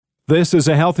This is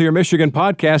a Healthier Michigan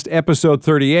podcast, episode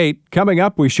 38. Coming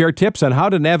up, we share tips on how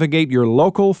to navigate your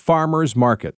local farmers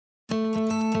market.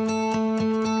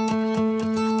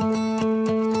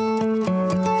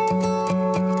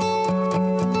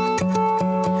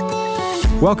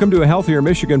 Welcome to a Healthier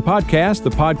Michigan podcast, the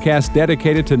podcast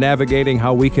dedicated to navigating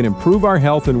how we can improve our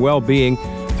health and well-being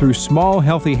through small,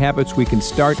 healthy habits we can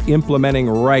start implementing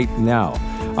right now.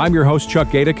 I'm your host, Chuck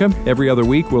Gatica. Every other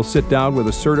week, we'll sit down with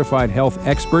a certified health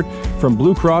expert from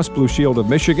Blue Cross Blue Shield of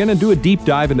Michigan and do a deep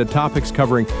dive into topics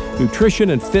covering nutrition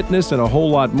and fitness and a whole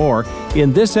lot more.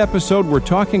 In this episode, we're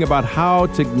talking about how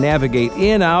to navigate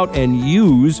in, out, and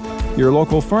use your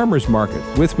local farmers market.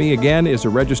 With me again is a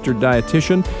registered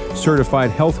dietitian,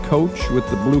 certified health coach with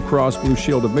the Blue Cross Blue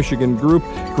Shield of Michigan group,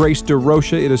 Grace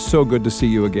DeRocha. It is so good to see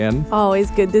you again. Always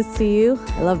good to see you.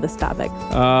 I love this topic.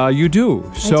 You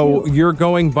do. So do. You're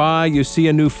going by, you see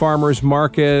a new farmer's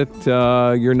market,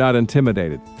 you're not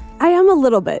intimidated. I am a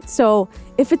little bit. So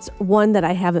if it's one that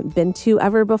I haven't been to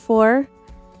ever before,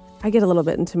 I get a little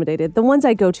bit intimidated. The ones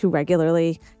I go to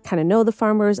regularly, kind of know the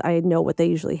farmers. I know what they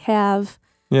usually have.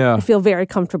 Yeah. I feel very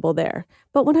comfortable there.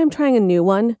 But when I'm trying a new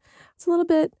one, it's a little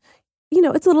bit,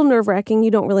 it's a little nerve-wracking.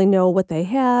 You don't really know what they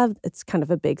have. It's kind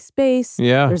of a big space.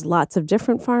 Yeah. There's lots of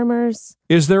different farmers.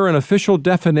 Is there an official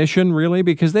definition, really?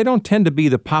 Because they don't tend to be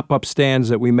the pop-up stands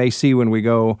that we may see when we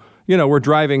go, we're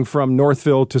driving from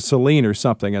Northville to Saline or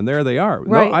something, and there they are.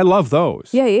 Right. No, I love those.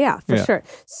 Yeah, for sure.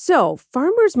 So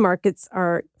farmers markets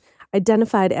are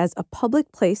identified as a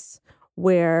public place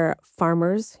where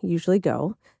farmers usually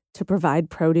go to provide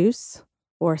produce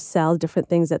or sell different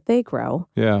things that they grow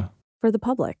for the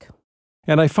public.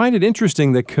 And I find it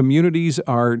interesting that communities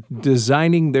are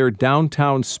designing their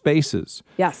downtown spaces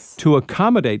to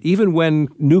accommodate, even when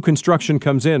new construction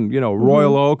comes in,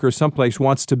 Royal Oak or someplace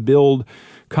wants to build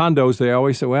condos, they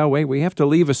always say, well, wait, we have to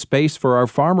leave a space for our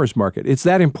farmers market. It's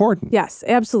that important. Yes,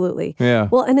 absolutely. Yeah.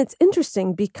 Well, and it's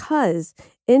interesting because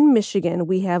in Michigan,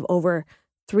 we have over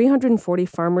 340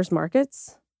 farmers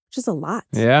markets, which is a lot.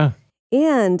 Yeah.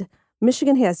 And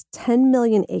Michigan has 10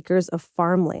 million acres of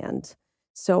farmland.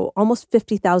 So almost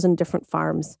 50,000 different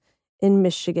farms in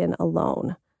Michigan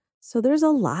alone. So there's a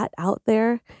lot out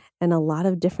there and a lot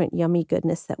of different yummy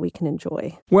goodness that we can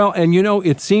enjoy. Well, and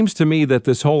it seems to me that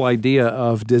this whole idea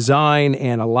of design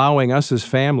and allowing us as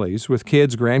families with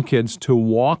kids, grandkids to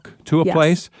walk to a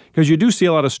place, because you do see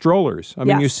a lot of strollers. I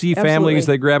mean, you see families,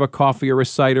 they grab a coffee or a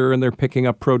cider and they're picking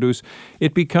up produce.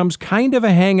 It becomes kind of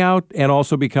a hangout and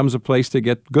also becomes a place to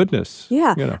get goodness.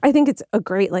 Yeah, I think it's a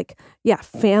great,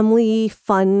 family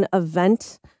fun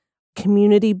event,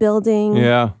 community building.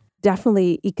 Yeah.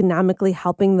 Definitely economically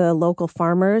helping the local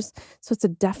farmers. So it's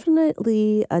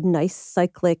definitely a nice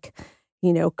cyclic,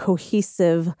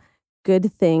 cohesive,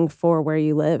 good thing for where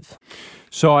you live.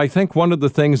 So I think one of the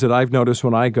things that I've noticed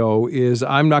when I go is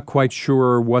I'm not quite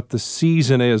sure what the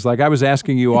season is. Like I was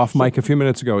asking you off mic a few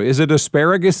minutes ago, is it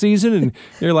asparagus season? And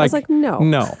you're like, I was like,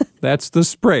 no, that's the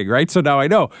spring, right? So now I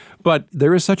know. But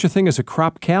there is such a thing as a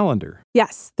crop calendar.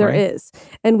 Yes, there is.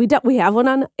 And we have one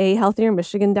on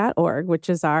ahealthiermichigan.org, which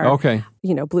is our,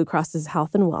 Blue Cross's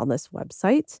health and wellness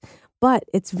website. But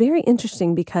it's very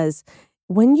interesting because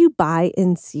when you buy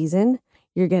in season,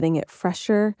 you're getting it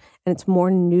fresher and it's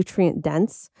more nutrient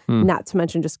dense, not to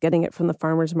mention just getting it from the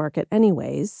farmer's market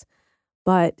anyways.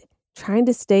 But trying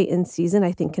to stay in season,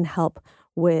 I think, can help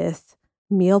with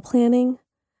meal planning,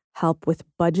 help with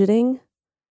budgeting,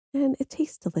 and it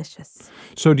tastes delicious.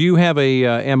 So do you have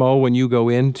a MO when you go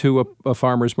into a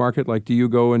farmer's market? Like, do you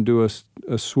go and do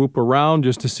a swoop around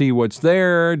just to see what's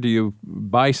there? Do you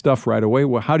buy stuff right away?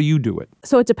 Well, how do you do it?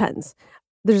 So it depends.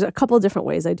 There's a couple of different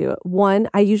ways I do it. One,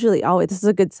 I usually always, this is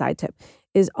a good side tip,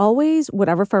 is always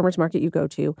whatever farmer's market you go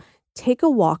to, take a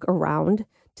walk around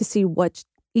to see what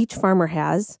each farmer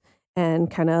has and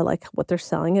kind of like what they're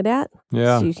selling it at.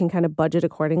 Yeah. So you can kind of budget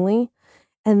accordingly.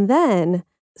 And then,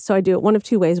 so I do it one of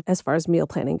two ways as far as meal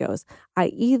planning goes. I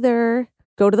either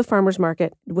go to the farmer's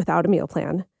market without a meal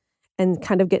plan and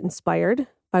kind of get inspired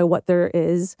by what there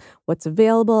is, what's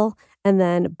available, and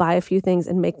then buy a few things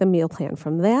and make the meal plan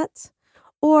from that.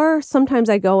 Or sometimes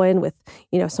I go in with,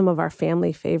 some of our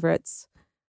family favorites,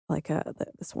 like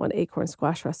this one acorn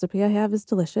squash recipe I have is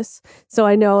delicious. So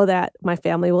I know that my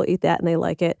family will eat that and they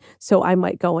like it. So I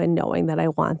might go in knowing that I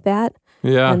want that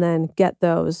and then get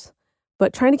those.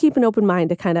 But trying to keep an open mind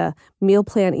to kind of meal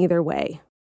plan either way.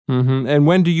 Mm-hmm. And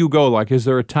when do you go? Like, is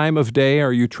there a time of day?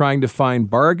 Are you trying to find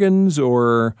bargains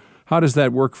or how does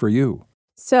that work for you?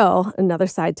 So another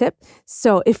side tip.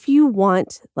 So if you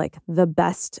want like the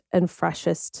best and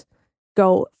freshest,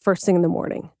 go first thing in the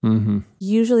morning. Mm-hmm.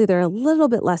 Usually they're a little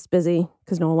bit less busy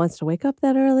because no one wants to wake up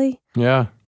that early. Yeah.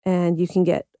 and you can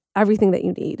get everything that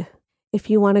you need. If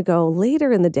you want to go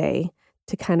later in the day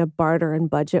to kind of barter and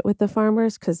budget with the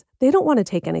farmers, because they don't want to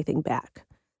take anything back.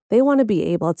 They want to be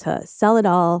able to sell it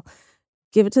all,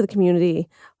 give it to the community,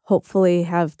 hopefully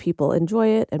have people enjoy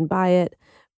it and buy it.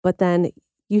 But then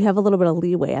you have a little bit of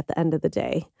leeway at the end of the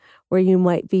day where you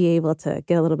might be able to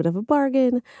get a little bit of a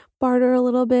bargain, barter a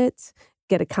little bit,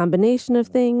 get a combination of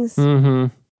things.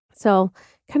 Mm-hmm. So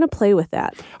kind of play with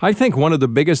that. I think one of the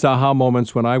biggest aha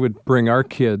moments when I would bring our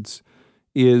kids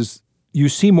is you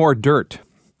see more dirt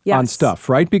on stuff,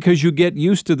 right? Because you get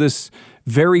used to this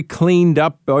very cleaned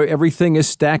up, everything is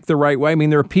stacked the right way. I mean,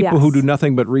 there are people who do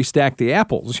nothing but restack the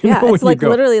apples. You know, it's like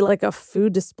literally like a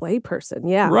food display person.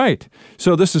 Yeah. Right.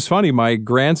 So this is funny. My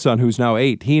grandson, who's now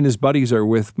 8, he and his buddies are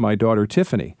with my daughter,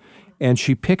 Tiffany, and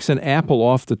she picks an apple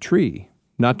off the tree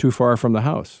not too far from the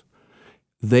house.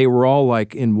 They were all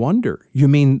like in wonder. You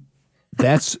mean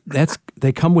that's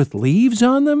they come with leaves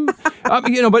on them?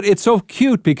 But it's so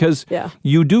cute because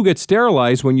you do get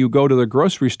sterilized when you go to the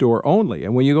grocery store only.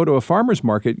 And when you go to a farmer's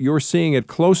market, you're seeing it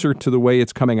closer to the way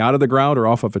it's coming out of the ground or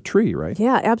off of a tree, right?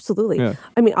 Yeah, absolutely. Yeah.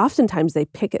 I mean, oftentimes they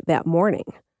pick it that morning.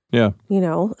 Yeah.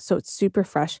 So it's super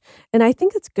fresh. And I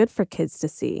think it's good for kids to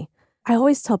see. I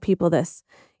always tell people this.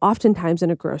 Oftentimes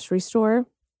in a grocery store,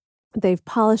 they've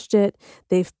polished it.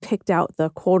 They've picked out the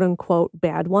quote unquote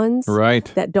bad ones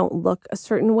that don't look a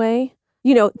certain way.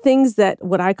 Things that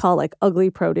what I call like ugly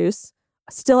produce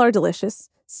still are delicious,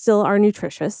 still are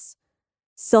nutritious,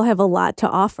 still have a lot to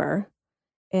offer.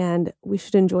 And we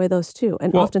should enjoy those too.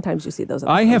 And oftentimes you see those.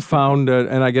 I have found,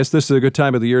 and I guess this is a good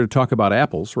time of the year to talk about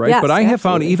apples, right? Yes, but I have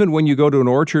found even when you go to an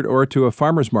orchard or to a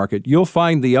farmer's market, you'll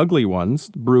find the ugly ones,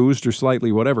 bruised or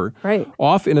slightly whatever,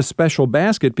 off in a special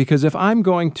basket. Because if I'm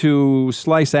going to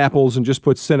slice apples and just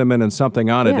put cinnamon and something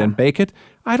on it and bake it,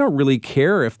 I don't really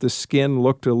care if the skin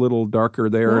looked a little darker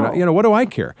there. No. And, what do I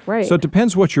care? Right. So it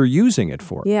depends what you're using it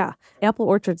for. Yeah. Apple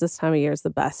orchards this time of year is the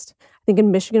best. I think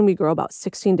in Michigan, we grow about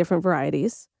 16 different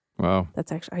varieties. Wow.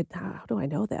 That's actually, how do I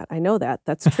know that? I know that.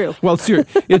 That's true. Well,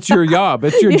 it's your job.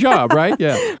 It's your job, right?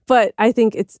 Yeah. But I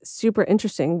think it's super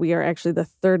interesting. We are actually the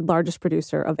third largest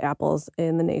producer of apples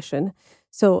in the nation.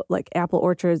 So like apple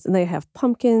orchards, and they have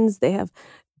pumpkins, they have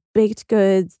baked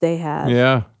goods, they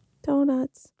have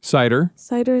donuts.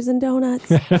 Ciders and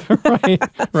donuts.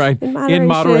 right. In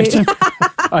moderation.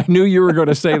 I knew you were going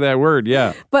to say that word,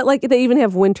 yeah. But like they even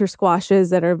have winter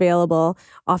squashes that are available.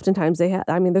 Oftentimes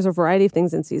there's a variety of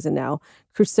things in season now.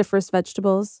 Cruciferous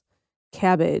vegetables,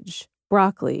 cabbage,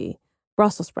 broccoli,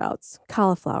 Brussels sprouts,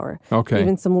 cauliflower. Okay.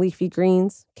 Even some leafy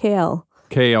greens, kale.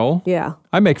 Kale. Yeah.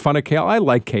 I make fun of kale. I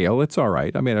like kale. It's all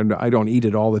right. I mean, I don't eat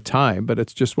it all the time, but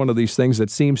it's just one of these things that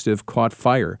seems to have caught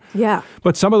fire. Yeah.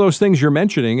 But some of those things you're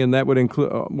mentioning, and that would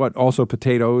include, also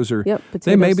potatoes, or potatoes,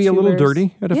 they may be a little tubers.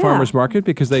 dirty at a farmer's market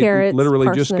because they Carrots, literally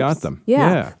parsnips. just got them.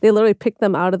 Yeah. They literally picked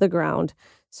them out of the ground.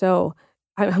 So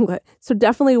I'm glad. So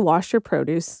definitely wash your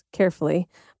produce carefully.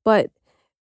 But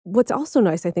what's also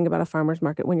nice, I think, about a farmer's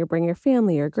market when you're bringing your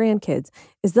family or grandkids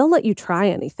is they'll let you try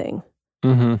anything.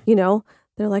 Mm-hmm.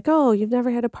 They're like, oh, you've never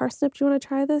had a parsnip? Do you want to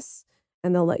try this?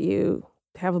 And they'll let you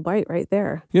have a bite right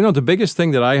there. The biggest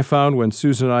thing that I have found when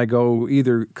Susan and I go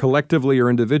either collectively or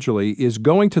individually is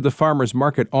going to the farmer's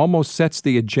market almost sets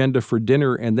the agenda for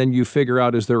dinner, and then you figure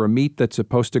out, is there a meat that's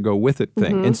supposed to go with it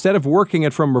thing? Mm-hmm. Instead of working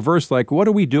it from reverse, like, what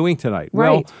are we doing tonight?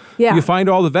 Right. Well, you find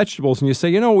all the vegetables and you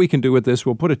say, what we can do with this?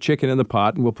 We'll put a chicken in the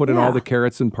pot and we'll put in all the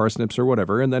carrots and parsnips or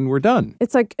whatever, and then we're done.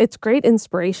 It's great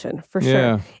inspiration for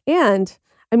sure. And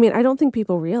I mean, I don't think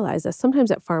people realize that sometimes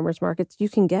at farmers markets, you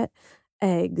can get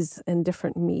eggs and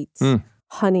different meats,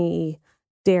 honey,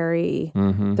 dairy.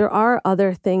 Mm-hmm. There are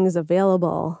other things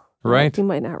available that you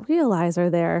might not realize are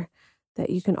there that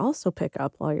you can also pick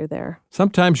up while you're there.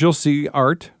 Sometimes you'll see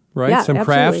art, right? Yeah, Some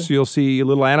crafts. You'll see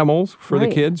little animals for the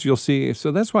kids. You'll see.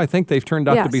 So that's why I think they've turned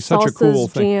out to be such a cool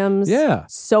thing.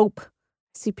 Jams, soap. I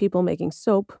see people making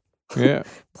soap. Yeah.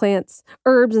 Plants,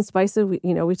 herbs and spices.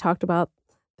 We talked about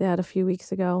that a few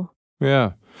weeks ago.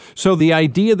 Yeah. So the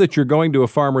idea that you're going to a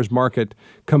farmer's market,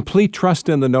 complete trust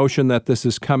in the notion that this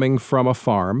is coming from a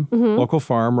farm, local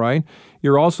farm, right?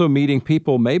 You're also meeting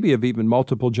people maybe of even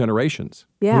multiple generations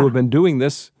who have been doing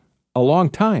this a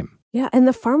long time. Yeah, and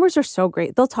the farmers are so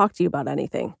great. They'll talk to you about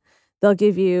anything. They'll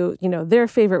give you, their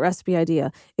favorite recipe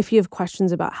idea. If you have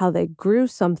questions about how they grew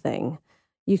something,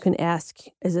 you can ask,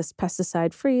 is this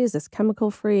pesticide free? Is this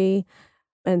chemical free?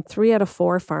 And 3 out of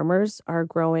 4 farmers are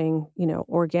growing,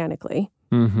 organically.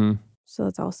 Mm-hmm. So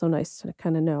that's also nice to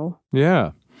kind of know.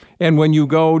 Yeah. And when you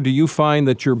go, do you find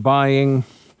that you're buying,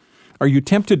 are you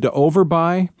tempted to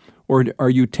overbuy, or are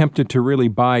you tempted to really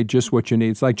buy just what you need?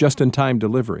 It's like just-in-time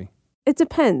delivery. It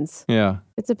depends. Yeah.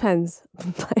 It depends.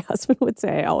 My husband would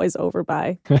say I always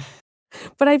overbuy.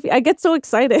 But I get so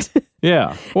excited.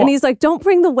 Yeah. And he's like, don't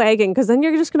bring the wagon because then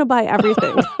you're just going to buy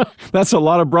everything. That's a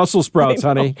lot of Brussels sprouts,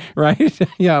 honey, right?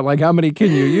 Yeah, like how many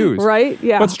can you use? Right?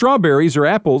 Yeah. But strawberries or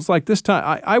apples, like this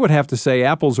time, I would have to say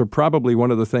apples are probably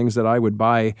one of the things that I would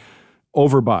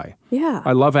overbuy. Yeah.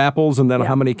 I love apples, and then Yeah.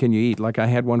 how many can you eat? Like I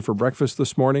had one for breakfast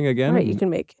this morning again. Right. You can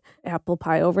make apple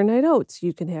pie overnight oats.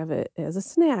 You can have it as a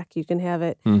snack. You can have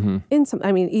it in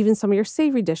even some of your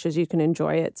savory dishes, you can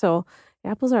enjoy it. So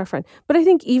apples are a friend. But I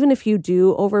think even if you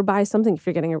do overbuy something, if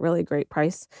you're getting a really great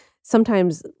price,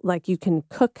 sometimes like you can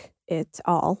cook it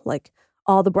all, like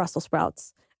all the Brussels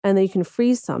sprouts, and then you can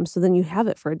freeze some. So then you have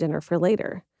it for a dinner for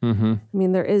later. I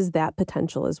mean, there is that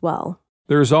potential as well.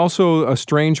 There's also a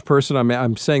strange person.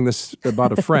 I'm saying this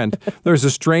about a friend. There's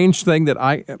a strange thing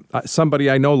that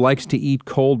somebody I know likes to eat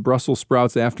cold Brussels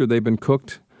sprouts after they've been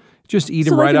cooked. Just eat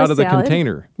them like right in a out of the salad?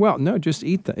 container. Well, no, just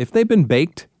eat them. If they've been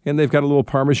baked and they've got a little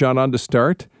Parmesan on to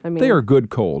start, they are good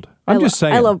cold. I'm just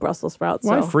saying. I love Brussels sprouts.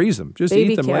 Why so freeze them? Just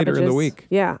baby eat them later in the cabbages. week.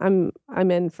 Yeah,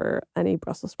 I'm in for any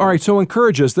Brussels sprouts. All right, so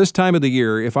encourage us this time of the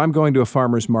year, if I'm going to a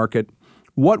farmer's market,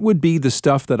 what would be the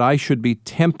stuff that I should be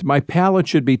my palate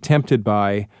should be tempted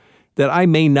by that I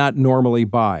may not normally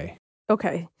buy?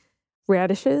 Okay.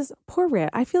 Radishes.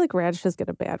 I feel like radishes get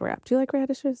a bad rap. Do you like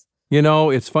radishes? You know,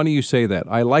 it's funny you say that.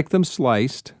 I like them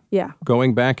sliced. Yeah.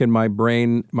 Going back in my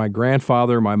brain, my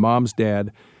grandfather, my mom's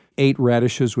dad, ate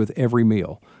radishes with every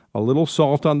meal. A little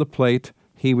salt on the plate.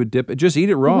 He would dip it. Just eat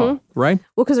it raw, right?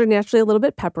 Well, because they're naturally a little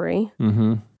bit peppery.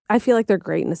 I feel like they're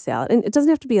great in a salad. And it doesn't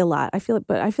have to be a lot. I feel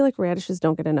like radishes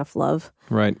don't get enough love.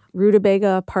 Right.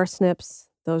 Rutabaga, parsnips,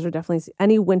 those are definitely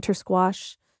any winter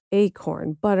squash,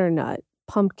 acorn, butternut,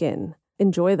 pumpkin.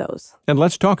 Enjoy those. And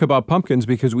let's talk about pumpkins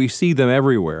because we see them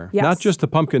everywhere. Yes. Not just the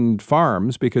pumpkin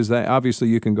farms, because obviously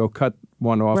you can go cut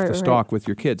one off the stalk with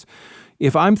your kids.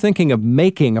 If I'm thinking of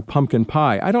making a pumpkin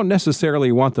pie, I don't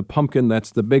necessarily want the pumpkin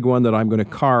that's the big one that I'm going to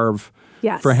carve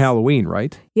for Halloween,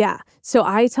 right? Yeah. So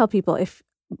I tell people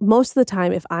most of the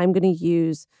time, if I'm going to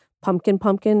use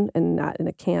pumpkin and not in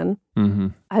a can,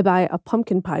 I buy a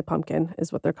pumpkin pie pumpkin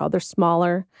is what they're called. They're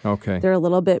smaller. Okay. They're a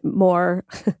little bit more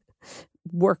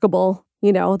workable.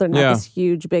 You know, they're not this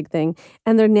huge, big thing.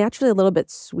 And they're naturally a little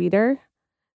bit sweeter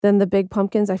than the big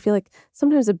pumpkins. I feel like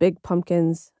sometimes the big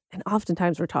pumpkins, and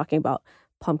oftentimes we're talking about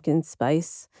pumpkin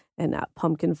spice and not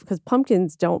pumpkin, because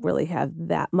pumpkins don't really have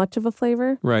that much of a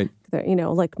flavor. Right. They're,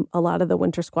 like a lot of the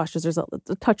winter squashes, there's a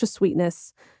touch of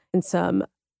sweetness and some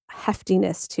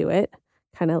heftiness to it,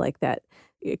 kind of like that.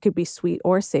 It could be sweet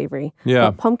or savory. Yeah.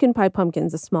 But pumpkin pie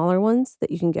pumpkins, the smaller ones that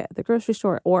you can get at the grocery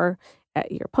store or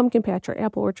at your pumpkin patch or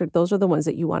apple orchard, those are the ones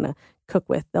that you want to cook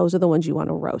with. Those are the ones you want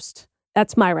to roast.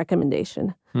 That's my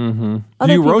recommendation. Do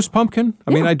you roast pumpkin?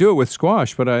 I mean, I do it with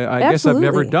squash, but I guess I've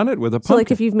never done it with a pumpkin. So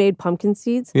like if you've made pumpkin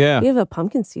seeds, we yeah. have a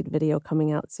pumpkin seed video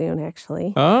coming out soon,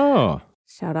 actually. Oh.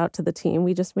 Shout out to the team.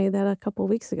 We just made that a couple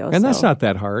weeks ago. And that's not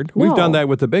that hard. No. We've done that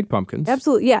with the big pumpkins.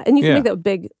 Absolutely. Yeah. And you can make that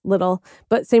big, little,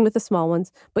 but same with the small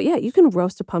ones. But yeah, you can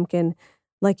roast a pumpkin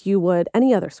like you would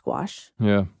any other squash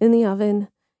in the oven.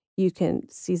 You can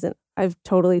season. I've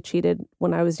totally cheated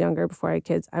when I was younger before I had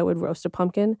kids. I would roast a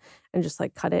pumpkin and just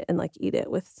like cut it and like eat it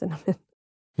with cinnamon.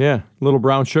 Yeah. Little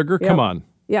brown sugar. Yep. Come on.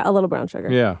 Yeah. A little brown sugar.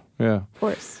 Yeah. Yeah. Of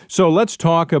course. So let's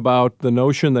talk about the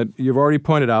notion that you've already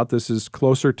pointed out. This is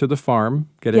closer to the farm,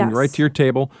 getting right to your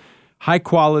table. High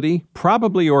quality,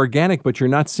 probably organic, but you're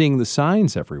not seeing the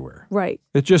signs everywhere. Right.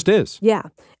 It just is. Yeah.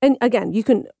 And again, you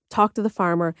can talk to the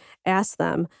farmer, ask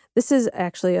them. This is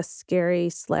actually a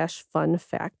scary/fun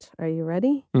fact. Are you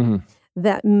ready?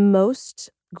 That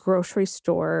most grocery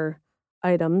store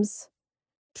items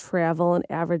travel an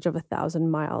average of 1,000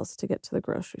 miles to get to the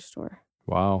grocery store.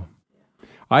 Wow.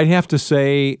 I'd have to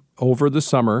say over the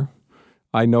summer,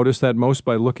 I noticed that most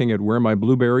by looking at where my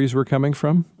blueberries were coming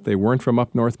from. They weren't from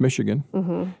up North Michigan.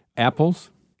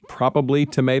 Apples, probably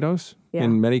tomatoes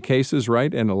in many cases,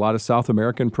 right? And a lot of South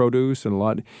American produce and a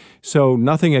lot. So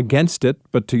nothing against it,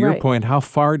 but to your point, how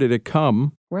far did it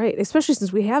come? Right. Especially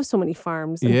since we have so many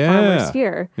farms and farmers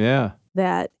here. Yeah.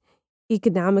 That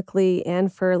economically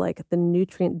and for like the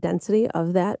nutrient density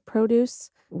of that produce,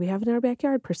 we have it in our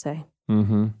backyard per se.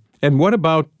 And what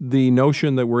about the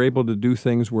notion that we're able to do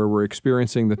things where we're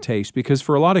experiencing the taste? Because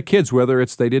for a lot of kids, whether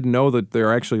it's they didn't know that there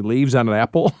are actually leaves on an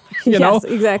apple, you know?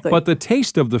 Exactly. But the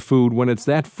taste of the food, when it's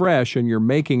that fresh and you're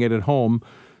making it at home,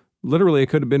 literally it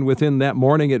could have been within that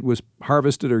morning it was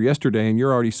harvested or yesterday and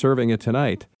you're already serving it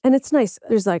tonight. And it's nice.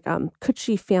 There's like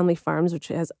Kutchi Family Farms, which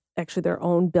has actually their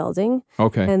own building.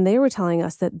 Okay. And they were telling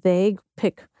us that they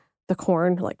pick the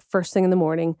corn like first thing in the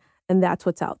morning and that's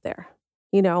what's out there.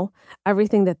 You know,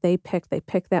 everything that they picked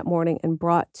that morning and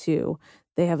brought to,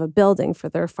 they have a building for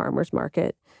their farmer's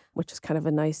market, which is kind of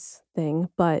a nice thing.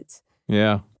 But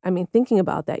Yeah. I mean, thinking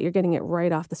about that, you're getting it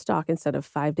right off the stalk instead of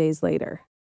 5 days later.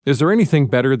 Is there anything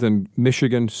better than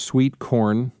Michigan sweet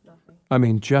corn? I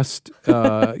mean, just,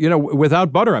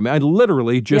 without butter. I mean, I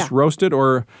literally just roast it,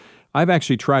 or I've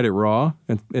actually tried it raw,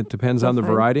 and it depends on the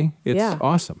variety. It's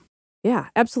awesome. Yeah,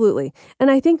 absolutely. And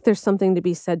I think there's something to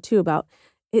be said, too, about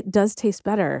it does taste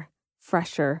better,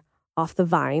 fresher, off the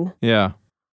vine. Yeah.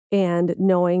 And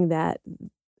knowing that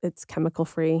it's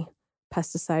chemical-free,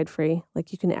 pesticide-free,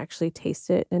 like you can actually taste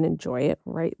it and enjoy it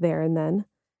right there and then.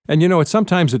 And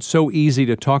sometimes it's so easy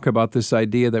to talk about this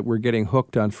idea that we're getting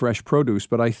hooked on fresh produce,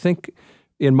 but I think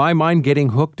in my mind, getting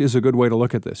hooked is a good way to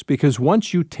look at this, because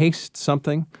once you taste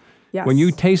something, when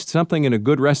you taste something in a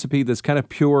good recipe that's kind of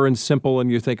pure and simple,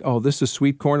 and you think, oh, this is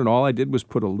sweet corn, and all I did was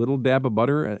put a little dab of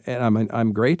butter, and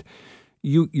I'm great,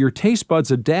 your taste buds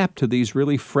adapt to these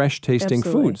really fresh-tasting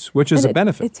foods, which is a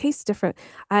benefit. It tastes different.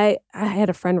 I had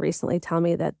a friend recently tell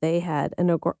me that they had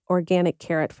an organic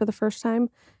carrot for the first time,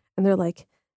 and they're like,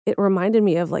 it reminded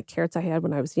me of like carrots I had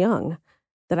when I was young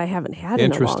that I haven't had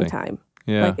in a long time.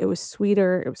 Yeah. Like it was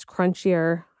sweeter, it was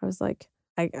crunchier. I was like,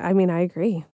 I mean, I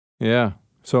agree. Yeah.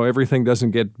 So everything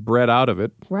doesn't get bred out of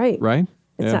it. Right. Right?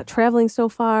 It's not traveling so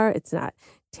far. It's not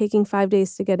taking 5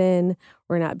 days to get in.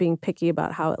 We're not being picky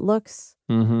about how it looks.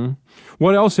 Mm-hmm.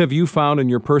 What else have you found in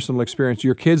your personal experience?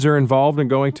 Your kids are involved in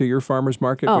going to your farmer's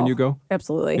market when you go?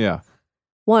 Absolutely. Yeah.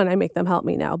 One, I make them help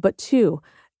me now. But two,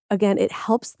 again, it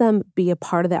helps them be a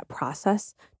part of that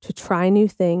process, to try new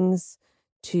things,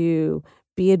 to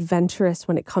be adventurous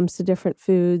when it comes to different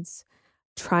foods,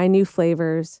 try new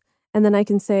flavors. And then I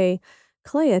can say,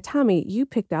 Kalea, Tommy, you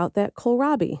picked out that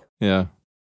kohlrabi. Yeah.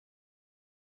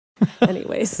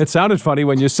 Anyways. It sounded funny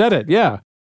when you said it. Yeah.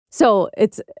 So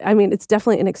it's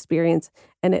definitely an experience,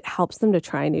 and it helps them to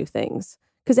try new things.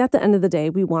 Because at the end of the day,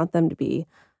 we want them to be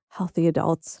healthy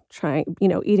adults,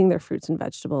 eating their fruits and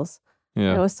vegetables.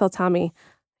 Yeah. I always tell Tommy,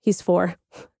 he's 4,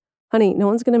 honey, no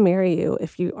one's going to marry you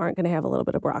if you aren't going to have a little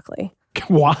bit of broccoli.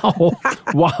 Wow.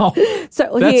 Wow.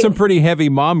 So that's some pretty heavy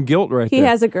mom guilt right there. He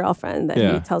has a girlfriend that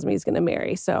he tells me he's going to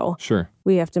marry. So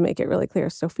we have to make it really clear.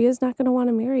 Sophia's not going to want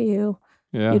to marry you.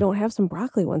 Yeah. You don't have some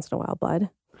broccoli once in a while, bud.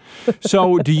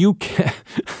 So do you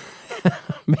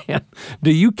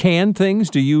can things?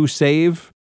 Do you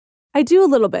save? I do a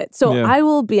little bit. So I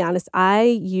will be honest. I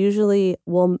usually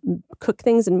will cook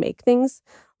things and make things.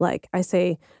 Like I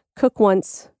say, cook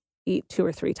once, eat 2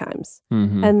 or 3 times.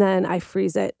 Mm-hmm. And then I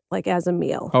freeze it like as a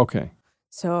meal. Okay.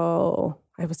 So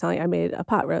I was telling you, I made a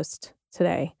pot roast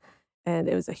today, and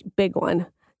it was a big one.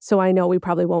 So I know we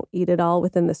probably won't eat it all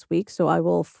within this week. So I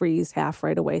will freeze half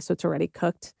right away, so it's already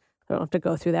cooked. I don't have to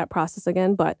go through that process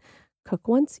again, but cook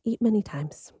once, eat many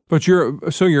times. But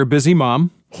you're a busy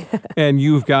mom, and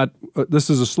you've got, this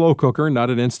is a slow cooker, not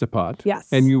an Instapot. Yes.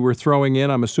 And you were throwing in,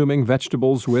 I'm assuming,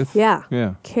 vegetables with?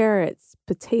 Yeah. Carrots,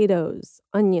 potatoes,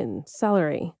 onion,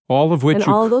 celery. All of which and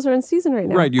all of those are in season right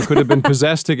now. Right. You could have been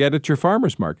possessed to get at your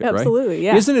farmer's market, right? Absolutely,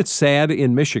 yeah. Isn't it sad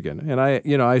in Michigan? And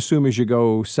I assume as you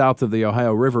go south of the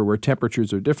Ohio River where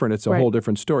temperatures are different, it's a whole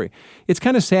different story. It's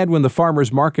kind of sad when the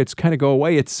farmer's markets kind of go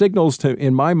away. It signals to,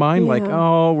 in my mind, like,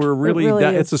 oh, we're really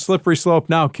it's a slippery slope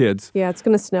now, kids. Yeah, it's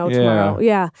going to snow tomorrow.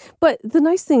 Yeah. But the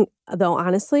nice thing, though,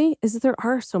 honestly, is that there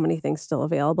are so many things still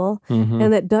available,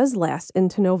 and that does last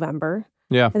into November.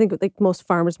 Yeah. I think like most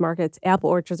farmers markets, apple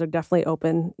orchards are definitely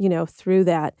open, through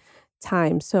that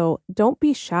time. So don't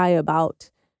be shy about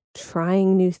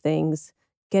trying new things,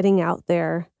 getting out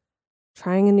there,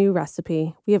 trying a new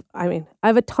recipe. I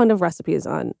have a ton of recipes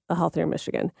on A Healthier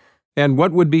Michigan. And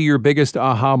what would be your biggest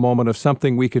aha moment of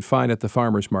something we could find at the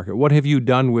farmer's market? What have you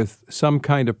done with some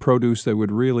kind of produce that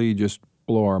would really just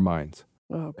blow our minds?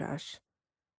 Oh, gosh.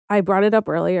 I brought it up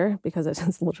earlier because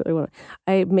it's literally what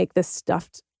I make this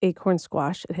stuffed acorn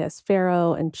squash. It has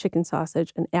farro and chicken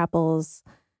sausage and apples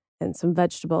and some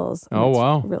vegetables. And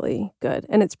it's really good.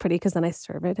 And it's pretty because then I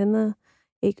serve it in the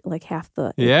half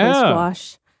the acorn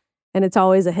squash. And it's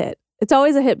always a hit. It's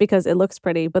always a hit because it looks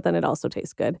pretty, but then it also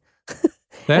tastes good.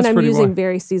 And I'm using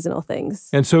very seasonal things.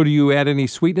 And so do you add any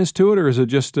sweetness to it, or is it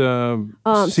just seasoned?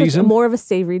 So it's more of a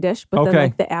savory dish, but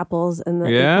then the apples and the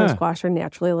acorn squash are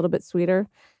naturally a little bit sweeter.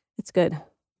 It's good.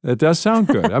 It does sound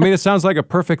good. I mean, it sounds like a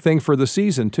perfect thing for the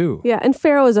season, too. Yeah, and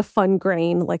farro is a fun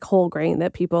grain, like whole grain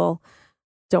that people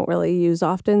don't really use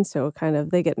often, so kind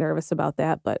of they get nervous about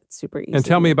that, but it's super easy. And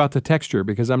tell me about the texture,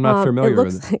 because I'm not familiar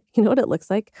with it. You know what it looks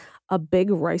like? A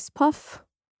big rice puff.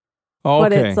 Oh,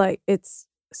 okay. But it's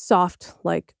soft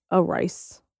like a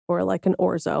rice or like an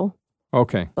orzo.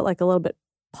 Okay. But like a little bit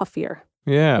puffier.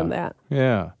 from that.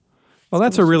 Yeah. Well,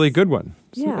 that's a really good one.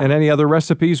 Yeah. And any other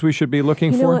recipes we should be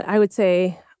looking You for? know what? I would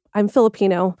say I'm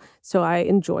Filipino, so I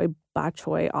enjoy bok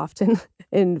choy often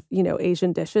in,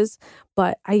 Asian dishes,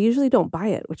 but I usually don't buy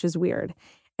it, which is weird.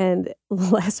 And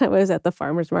last time I was at the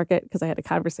farmer's market, because I had a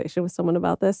conversation with someone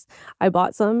about this, I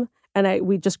bought some and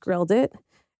we just grilled it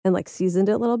and seasoned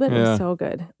it a little bit. It was so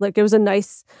good. It was a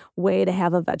nice way to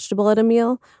have a vegetable at a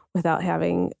meal without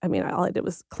having, all I did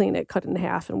was clean it, cut it in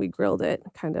half, and we grilled it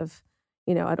kind of,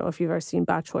 I don't know if you've ever seen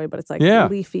bok choy, but it's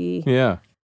leafy. Yeah.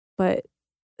 But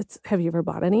have you ever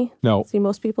bought any? No. See,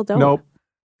 most people don't. Nope.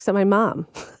 Except my mom.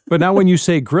 But now when you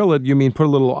say grill it, you mean put a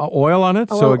little oil on it?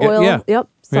 Oil, yeah. Yep.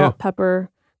 Salt, pepper,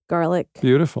 garlic.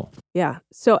 Beautiful. Yeah.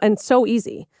 So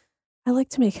easy. I like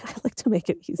to make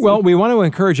it easy. Well, we want to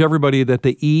encourage everybody that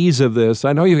the ease of this,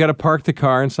 I know you've got to park the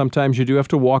car and sometimes you do have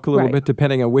to walk a little bit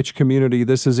depending on which community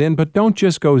this is in, but don't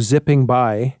just go zipping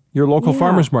by your local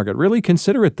farmer's market. Really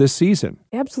consider it this season.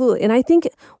 Absolutely. And I think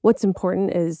what's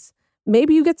important is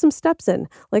maybe you get some steps in.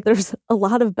 There's a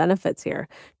lot of benefits here.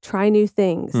 Try new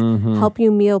things, help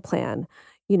you meal plan,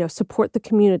 support the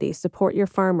community, support your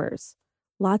farmers.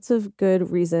 Lots of good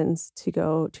reasons to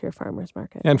go to your farmer's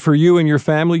market. And for you and your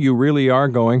family, you really are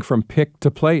going from pick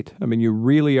to plate. You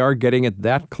really are getting it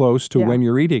that close to when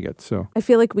you're eating it. So I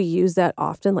feel like we use that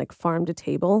often, farm to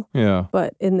table. Yeah.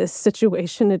 But in this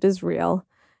situation, it is real.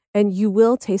 And you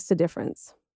will taste a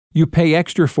difference. You pay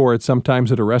extra for it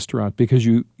sometimes at a restaurant because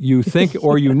you think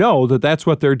or that that's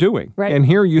what they're doing. Right. And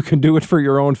here you can do it for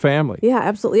your own family. Yeah,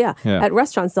 absolutely. Yeah. At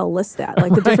restaurants, they'll list that,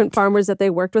 the different farmers that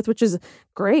they worked with, which is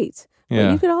great. Yeah.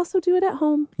 But you could also do it at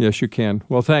home. Yes, you can.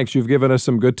 Well, thanks. You've given us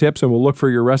some good tips, and we'll look for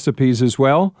your recipes as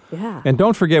well. Yeah. And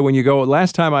don't forget, when you go,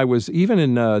 last time I was even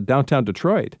in downtown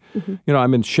Detroit,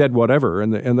 I'm in Shed Whatever,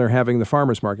 and they're having the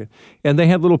farmer's market, and they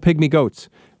had little pygmy goats.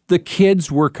 The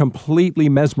kids were completely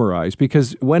mesmerized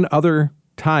because when other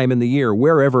time in the year,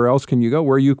 wherever else can you go,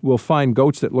 where you will find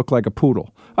goats that look like a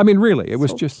poodle. Really, it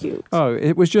was just cute.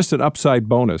 It was just an upside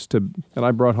bonus and I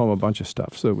brought home a bunch of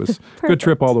stuff. So it was a good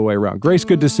trip all the way around. Grace,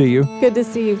 good to see you. Good to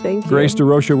see you. Thank you. Grace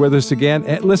DeRocha with us again.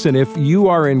 And listen, if you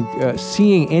are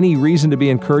seeing any reason to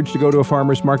be encouraged to go to a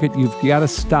farmer's market, you've got to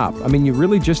stop. You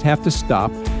really just have to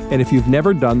stop. And if you've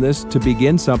never done this, to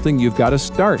begin something, you've got to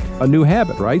start a new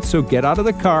habit, right? So get out of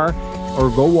the car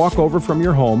or go walk over from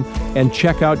your home and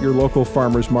check out your local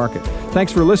farmer's market.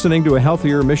 Thanks for listening to A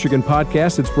Healthier Michigan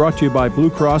podcast. It's brought to you by Blue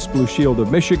Cross Blue Shield of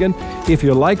Michigan. If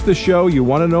you like the show, you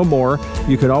want to know more,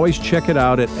 you can always check it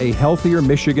out at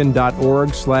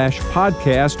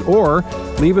ahealthiermichigan.org/podcast or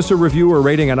leave us a review or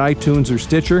rating on iTunes or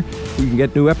Stitcher. You can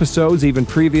get new episodes, even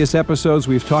previous episodes.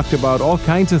 We've talked about all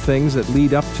kinds of things that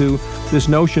lead up to this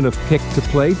notion of pick to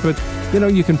plate, but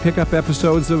you can pick up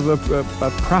episodes of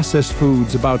processed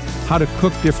foods, about how to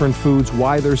cook different foods,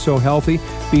 why they're so healthy.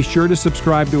 Be sure to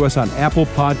subscribe to us on Apple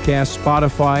Podcasts,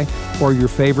 Spotify, or your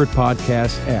favorite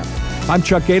podcast app. I'm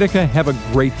Chuck Gatica. Have a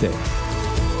great day.